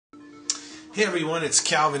Hey everyone, it's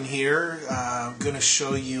Calvin here. I'm going to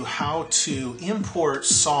show you how to import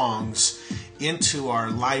songs into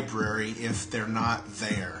our library if they're not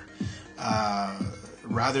there.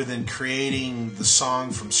 Rather than creating the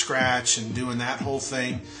song from scratch and doing that whole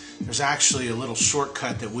thing, there's actually a little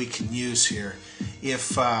shortcut that we can use here.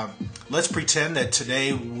 If let's pretend that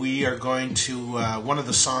today we are going to, one of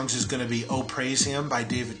the songs is going to be "Oh Praise Him" by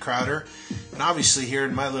David Crowder. And obviously here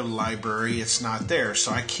in my little library it's not there,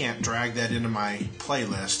 so I can't drag that into my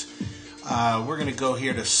playlist. We're going to go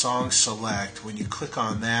here to Song Select. When you click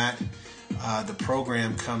on that, the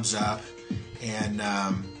program comes up, and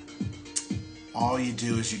all you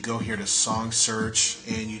do is you go here to Song Search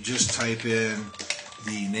and you just type in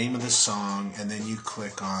the name of the song and then you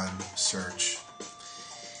click on Search.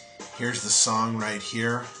 Here's the song right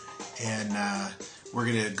here, and we're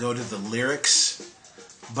going to go to the lyrics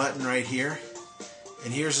button right here,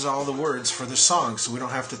 and here's all the words for the song, so we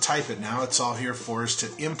don't have to type it now. It's all here for us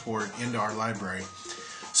to import into our library.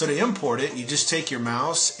 So to import it, you just take your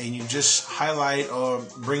mouse and you just highlight or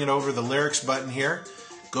bring it over the lyrics button here,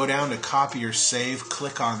 go down to copy or save,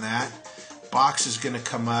 click on that. Box is going to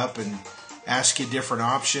come up and ask you different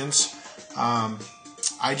options.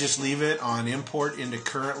 I just leave it on import into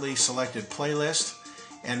currently selected playlist,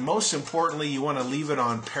 and most importantly you want to leave it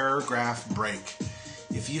on paragraph break.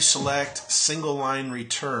 If you select single line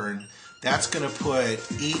return, that's going to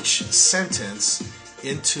put each sentence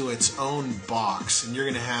into its own box, and you're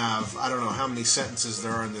going to have, I don't know how many sentences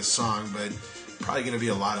there are in this song, but probably going to be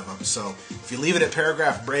a lot of them. So if you leave it at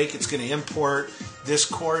paragraph break, it's going to import this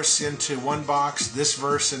chorus into one box, this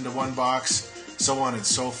verse into one box, so on and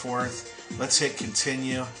so forth. Let's hit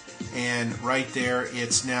continue, and right there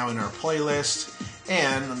it's now in our playlist.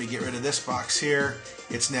 And let me get rid of this box here,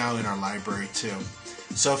 it's now in our library too.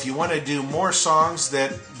 So if you want to do more songs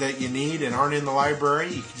that you need and aren't in the library,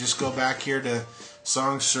 you can just go back here to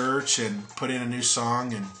Song Search and put in a new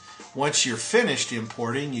song, and once you're finished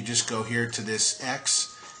importing, you just go here to this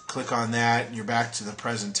X, click on that, and you're back to the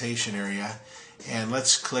presentation area. And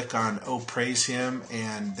let's click on "Oh Praise Him,"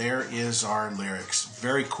 and there is our lyrics.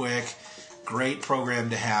 Very quick, great program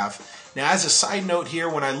to have. Now as a side note here,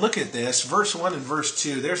 when I look at this, verse 1 and verse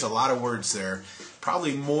 2, there's a lot of words there.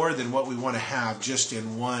 Probably more than what we want to have just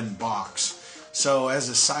in one box. So as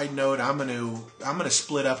a side note, I'm going to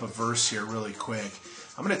split up a verse here really quick.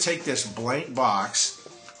 I'm going to take this blank box,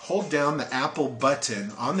 hold down the Apple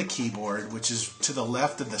button on the keyboard, which is to the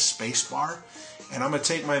left of the space bar, and I'm going to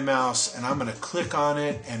take my mouse and I'm going to click on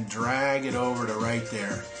it and drag it over to right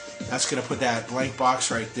there. That's going to put that blank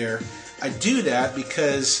box right there. I do that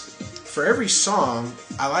because for every song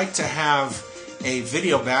I like to have a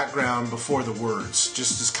video background before the words,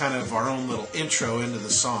 just as kind of our own little intro into the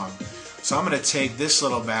song. So I'm going to take this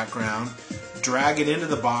little background, drag it into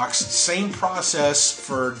the box. Same process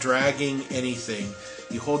for dragging anything.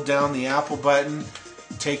 You hold down the Apple button,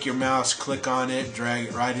 take your mouse, click on it, drag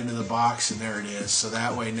it right into the box, and there it is. So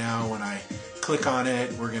that way now when I click on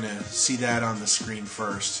it, we're going to see that on the screen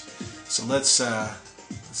first. So let's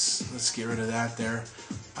get rid of that there.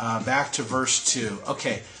 Back to verse 2.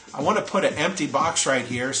 Okay, I want to put an empty box right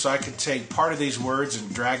here so I can take part of these words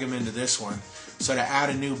and drag them into this one. So to add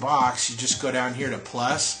a new box, you just go down here to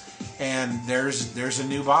plus, and there's a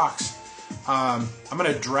new box. I'm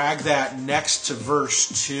going to drag that next to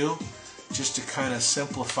verse 2 just to kind of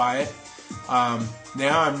simplify it.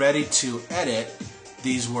 Now I'm ready to edit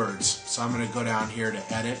these words. So I'm going to go down here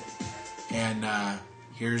to edit, and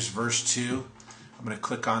here's verse 2. I'm going to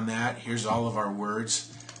click on that. Here's all of our words.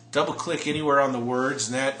 Double click anywhere on the words,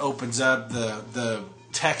 and that opens up the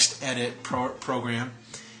text edit program.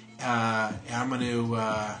 I'm going to,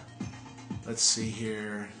 let's see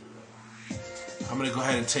here. I'm going to go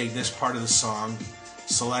ahead and take this part of the song,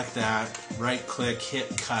 select that, right click,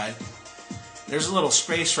 hit cut. There's a little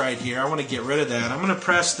space right here. I want to get rid of that. I'm going to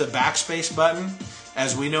press the backspace button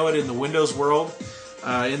as we know it in the Windows world.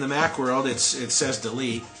 In the Mac world it says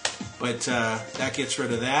delete, but that gets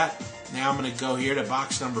rid of that. Now I'm going to go here to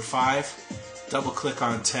box number 5, double click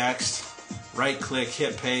on text, right click,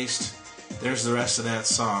 hit paste. There's the rest of that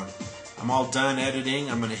song. I'm all done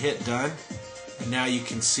editing. I'm going to hit done, and now you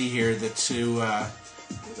can see here the two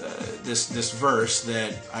this verse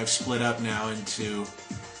that I've split up now into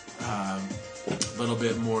a little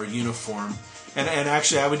bit more uniform. And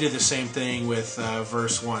actually I would do the same thing with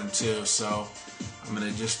verse 1 too. So I'm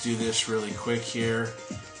going to just do this really quick here.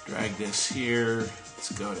 Drag this here.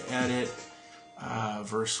 Let's go to edit,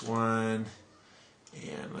 verse 1,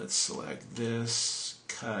 and let's select this,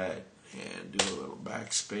 cut, and do a little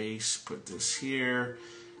backspace, put this here,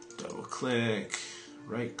 double click,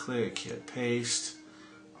 right click, hit paste.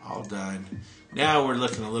 All done. Now we're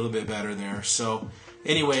looking a little bit better there. So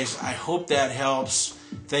anyways, I hope that helps.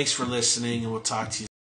 Thanks for listening, and we'll talk to you